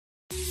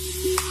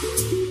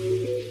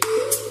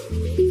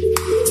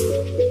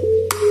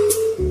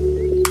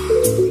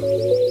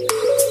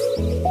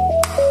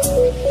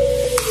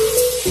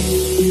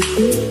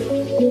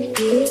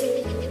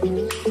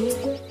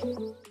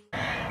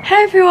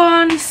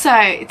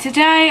So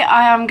today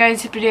I am going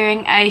to be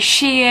doing a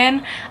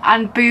Shein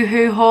and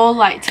Boohoo haul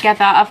like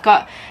together. I've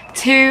got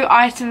 2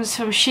 items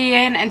from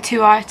Shein and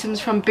 2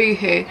 items from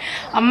Boohoo.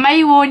 I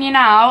may warn you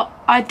now,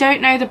 I don't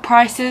know the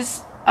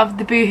prices of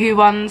the Boohoo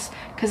ones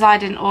because I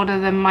didn't order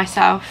them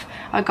myself.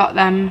 I got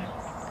them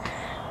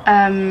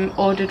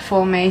ordered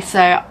for me,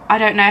 so I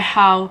don't know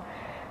how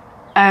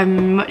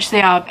much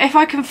they are. If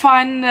I can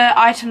find the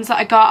items that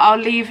I got, I'll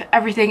leave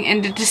everything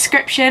in the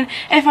description.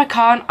 If I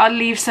can't, I'll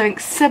leave something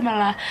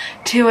similar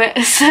to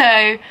it,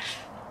 so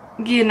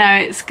you know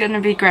it's gonna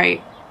be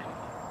great.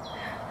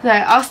 So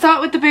I'll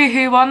start with the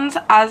Boohoo ones,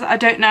 as I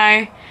don't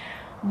know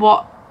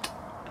what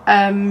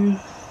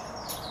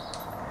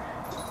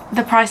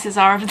the prices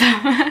are of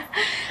them.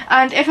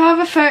 And if I have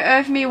a photo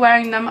of me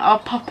wearing them, I'll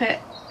pop it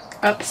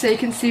up so you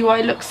can see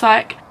what it looks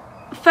like.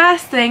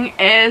 First thing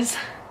is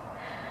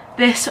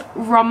this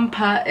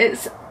romper.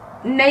 It's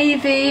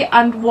navy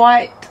and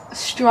white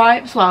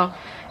stripes. Well,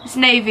 it's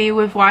navy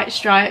with white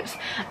stripes,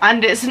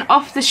 and it's an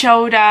off the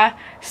shoulder,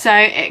 so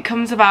it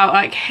comes about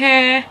like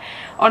here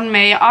on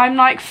me. I'm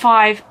like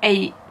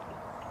 5'8",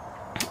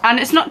 and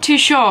it's not too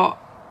short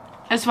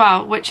as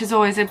well, which is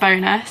always a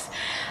bonus.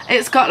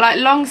 It's got like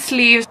long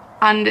sleeves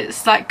and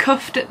it's like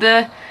cuffed at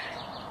the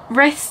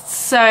wrists,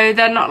 so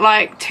they're not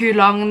like too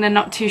long and they're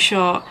not too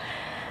short.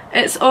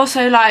 It's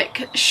also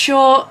like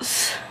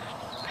shorts.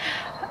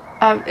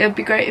 It would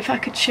be great if I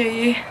could show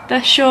you.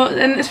 They're short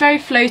and it's very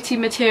floaty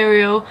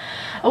material.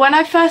 When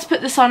I first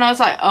put this on I was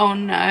like, oh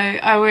no,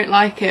 I won't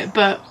like it,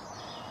 but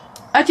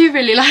I do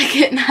really like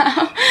it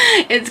now.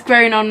 It's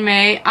grown on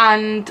me,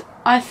 and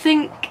I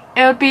think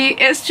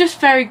it's just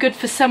very good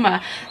for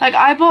summer. Like,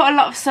 I bought a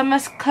lot of summer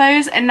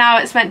clothes and now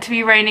it's meant to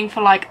be raining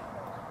for like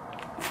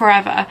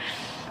forever,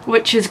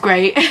 which is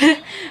great.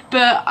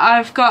 But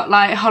I've got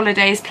like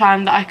holidays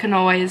planned that I can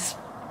always,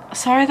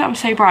 sorry that I'm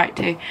so bright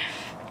too.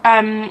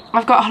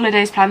 I've got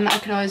holidays planned that I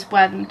can always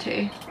wear them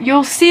to.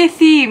 You'll see a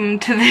theme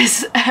to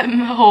this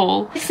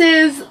haul. This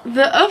is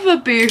the other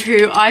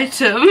Boohoo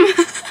item.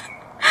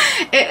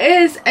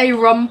 It is a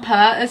romper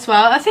as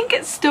well. I think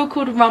it's still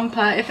called a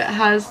romper if it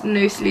has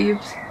no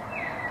sleeves.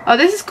 Oh,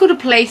 this is called a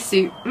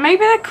playsuit. Maybe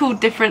they're called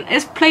different.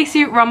 It's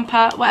playsuit,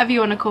 romper, whatever you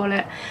want to call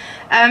it.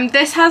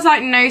 This has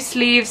like no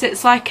sleeves.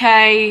 It's like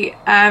a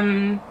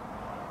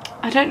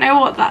I don't know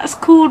what that's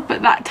called,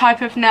 but that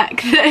type of neck.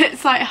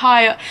 It's like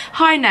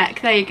high neck,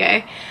 there you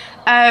go.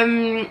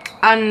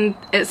 And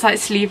it's like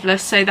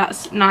sleeveless, so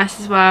that's nice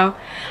as well.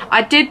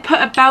 I did put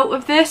a belt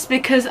with this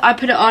because I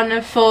put it on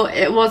and thought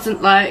it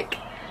wasn't like,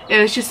 it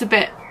was just a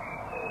bit,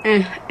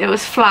 it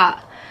was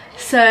flat.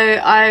 So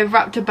I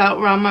wrapped a belt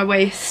around my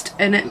waist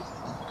and it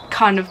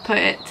kind of put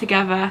it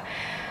together.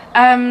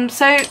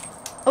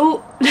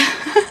 Oh.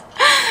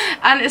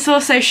 And it's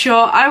also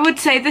short. I would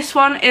say this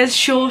one is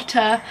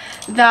shorter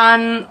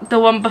than the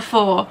one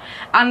before,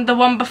 and the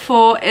one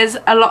before is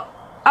a lot,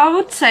 I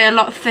would say a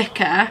lot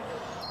thicker.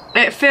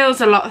 It feels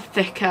a lot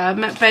thicker.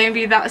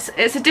 Maybe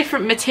it's a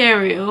different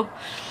material.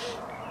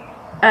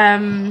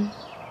 Yeah,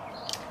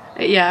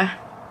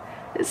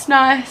 it's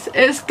nice.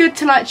 It's good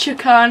to like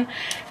chuck on.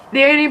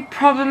 The only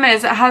problem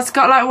is it has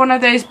got like one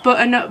of those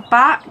button-up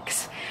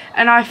backs,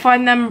 and I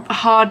find them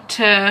hard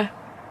to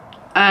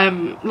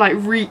like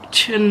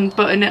reach and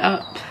button it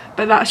up,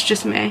 but that's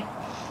just me.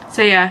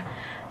 So yeah,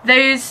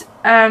 those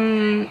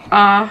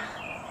are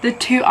the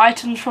 2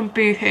 items from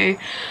Boohoo.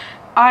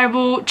 I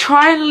will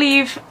try and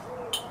leave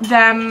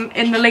them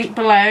in the link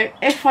below.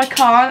 If I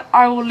can't,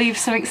 I will leave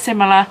something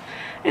similar.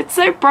 It's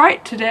so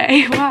bright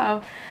today.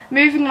 Wow.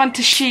 Moving on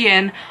to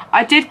Shein.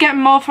 I did get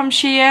more from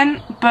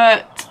Shein,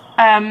 but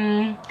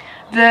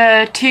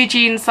the 2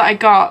 jeans that I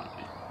got,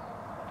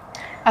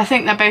 I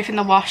think they're both in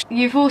the wash.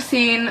 You've all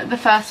seen the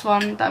first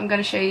one that I'm going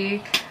to show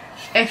you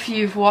if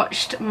you've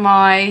watched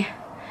my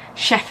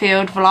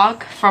Sheffield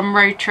vlog from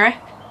road trip.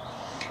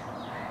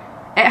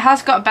 It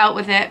has got a belt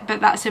with it,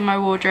 but that's in my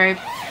wardrobe.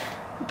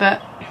 But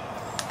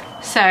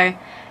so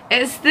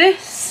it's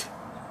this,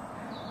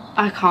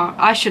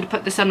 I should have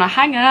put this on a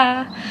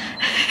hanger.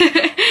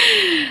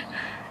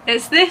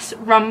 It's this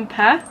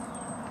romper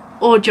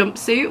or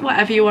jumpsuit,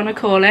 whatever you want to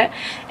call it.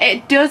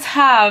 It does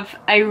have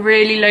a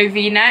really low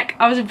v-neck.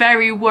 I was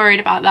very worried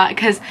about that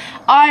because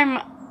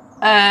I'm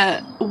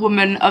a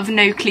woman of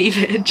no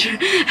cleavage,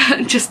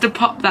 just to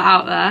pop that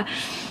out there.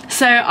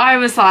 So I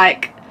was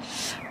like,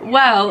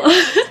 well,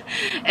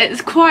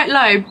 it's quite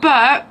low,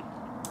 but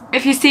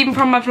if you've seen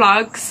from my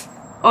vlogs,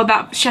 or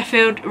that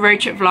Sheffield road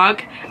trip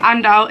vlog,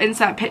 and I'll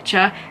insert a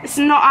picture, it's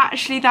not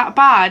actually that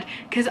bad,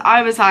 because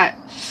I was like,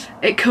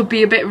 it could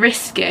be a bit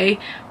risky,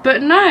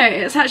 but no,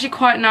 it's actually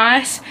quite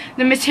nice.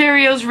 The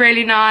material's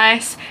really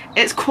nice.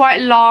 It's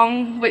quite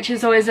long, which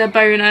is always a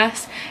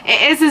bonus.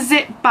 It is a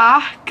zip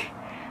back.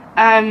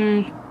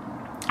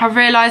 I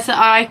realised that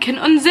I can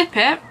unzip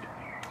it.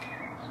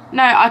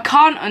 No, I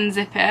can't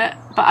unzip it,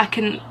 but I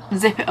can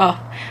zip it up,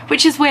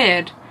 which is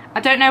weird.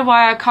 I don't know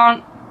why I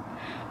can't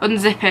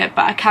unzip it,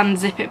 but I can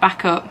zip it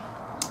back up.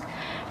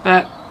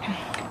 But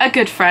a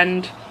good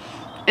friend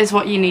is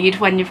what you need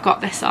when you've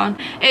got this on.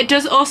 It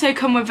does also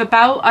come with a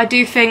belt. I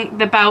do think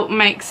the belt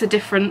makes a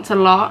difference a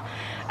lot.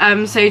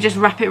 So you just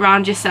wrap it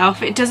around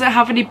yourself. It doesn't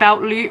have any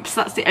belt loops,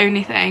 that's the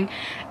only thing.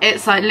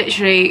 It's like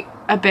literally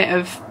a bit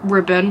of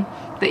ribbon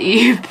that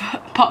you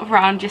pop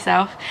around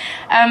yourself.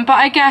 But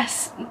I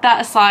guess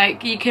that's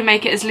like, you can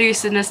make it as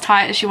loose and as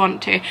tight as you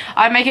want to.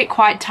 I make it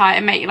quite tight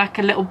and make like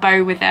a little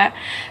bow with it.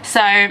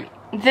 So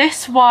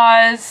this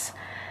was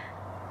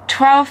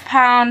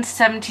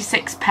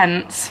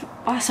 £12.76.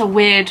 That's a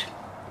weird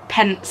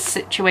pence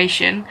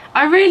situation.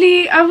 I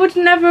would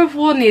never have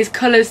worn these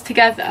colours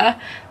together.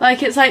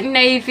 Like, it's like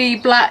navy,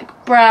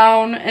 black,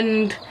 brown,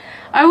 and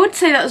I would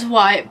say that's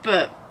white,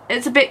 but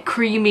it's a bit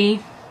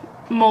creamy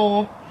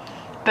more,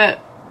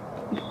 but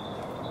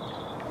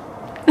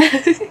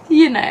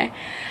you know.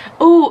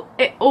 Oh,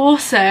 it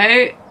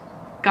also,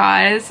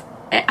 guys,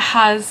 it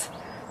has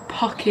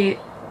pockets.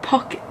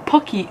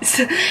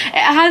 It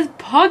has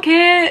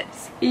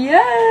pockets,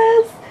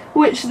 yes,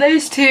 which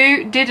those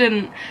two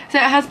didn't. So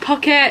it has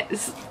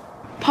pockets.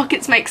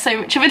 Pockets make so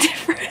much of a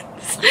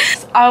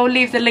difference. I will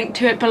leave the link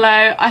to it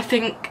below. I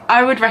think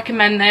I would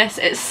recommend this.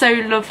 It's so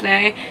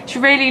lovely. It's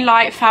really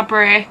light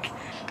fabric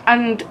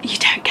and you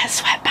don't get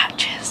sweat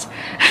patches.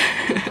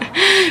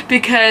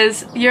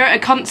 Because you're at a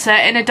concert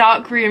in a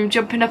dark room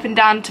jumping up and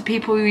down to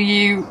people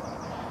you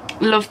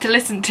love to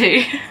listen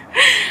to.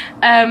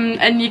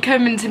 And you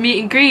come into meet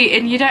and greet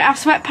and you don't have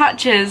sweat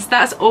patches.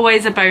 That's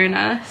always a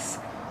bonus.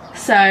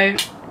 So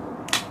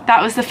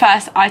that was the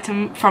first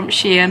item from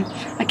Shein.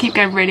 I keep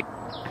going really.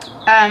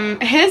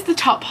 Here's the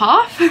top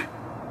half.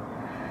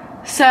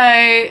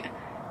 So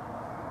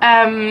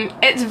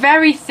it's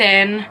very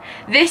thin.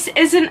 This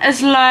isn't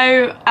as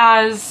low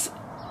as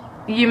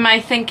you may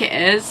think it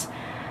is.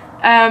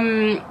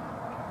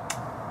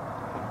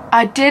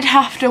 I did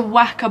have to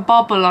whack a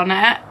bobble on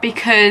it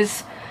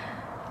because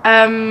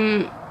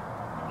they're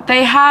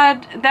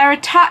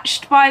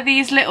attached by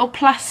these little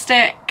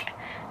plastic,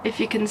 if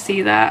you can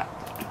see that,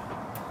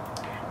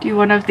 do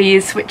one of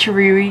these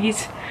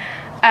switcheroos.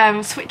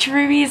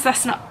 Switcheroos,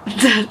 that's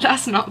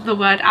not the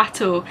word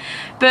at all,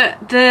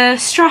 but the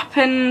strap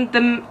and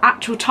the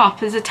actual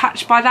top is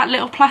attached by that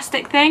little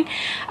plastic thing,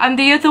 and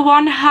the other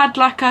one had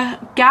like a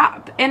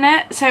gap in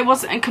it, so it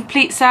wasn't a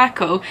complete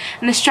circle,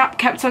 and the strap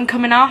kept on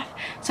coming off,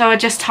 so I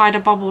just tied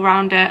a bobble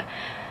around it.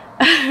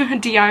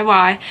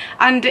 DIY,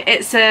 and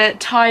it's a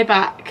tie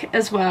back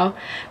as well,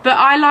 but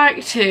I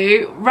like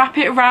to wrap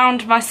it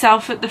around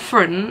myself at the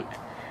front,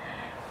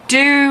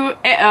 do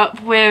it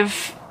up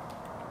with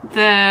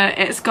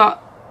it's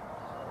got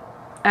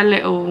a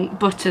little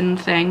button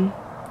thing.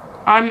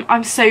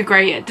 I'm so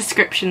great at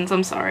descriptions,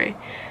 I'm sorry.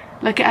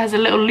 Look, it has a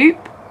little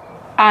loop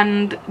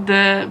and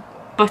the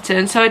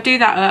button, so I do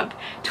that up,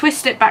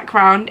 twist it back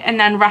round and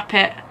then wrap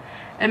it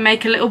and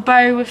make a little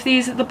bow with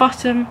these at the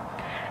bottom.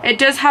 It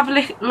does have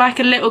like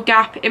a little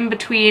gap in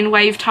between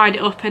where you've tied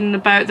it up and the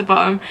bow at the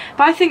bottom,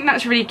 but I think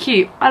that's really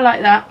cute. I like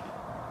that.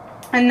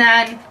 And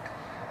then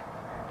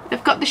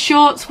they've got the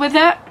shorts with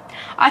it.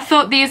 I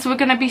thought these were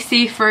gonna be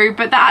see-through,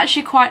 but they're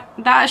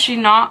actually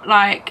not.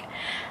 Like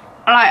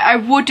I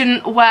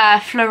wouldn't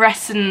wear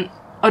fluorescent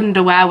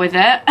underwear with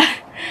it.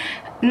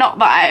 Not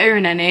that I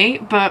own any,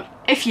 but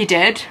if you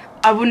did,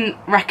 I wouldn't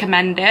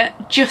recommend it,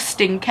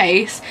 just in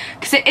case,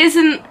 because it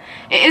isn't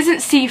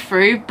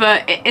see-through,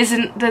 but it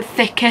isn't the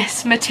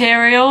thickest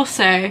material.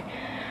 So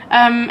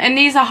and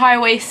these are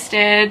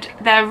high-waisted,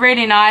 they're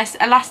really nice,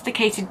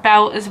 elasticated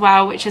belt as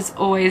well, which is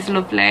always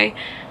lovely.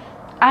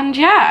 And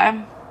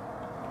yeah,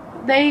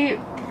 they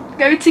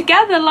go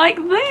together like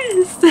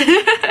this.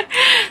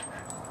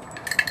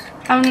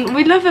 And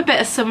we love a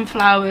bit of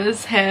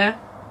sunflowers here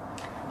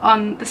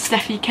on the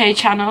StephyK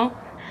channel.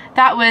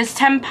 That was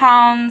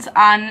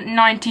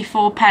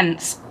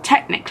 £10.94,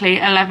 technically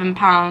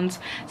 £11, so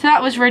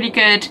that was really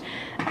good.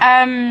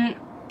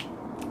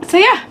 So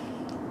yeah,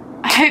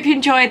 I hope you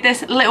enjoyed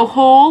this little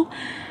haul.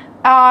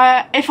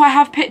 If I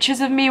have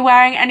pictures of me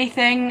wearing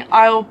anything,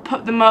 I'll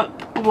put them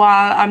up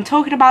while I'm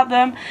talking about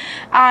them,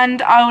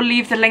 and I'll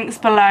leave the links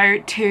below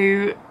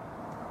to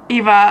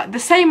either the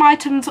same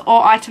items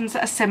or items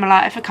that are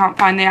similar if I can't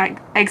find the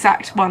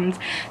exact ones.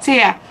 So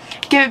yeah,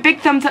 give it a big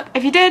thumbs up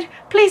if you did,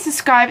 please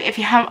subscribe if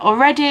you haven't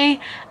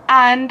already,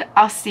 and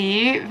I'll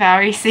see you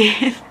very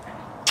soon.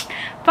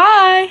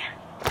 Bye!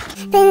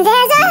 When there's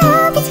a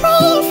hope, it's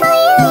waiting for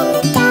you in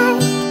the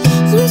dark.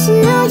 You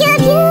should know you're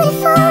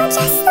beautiful.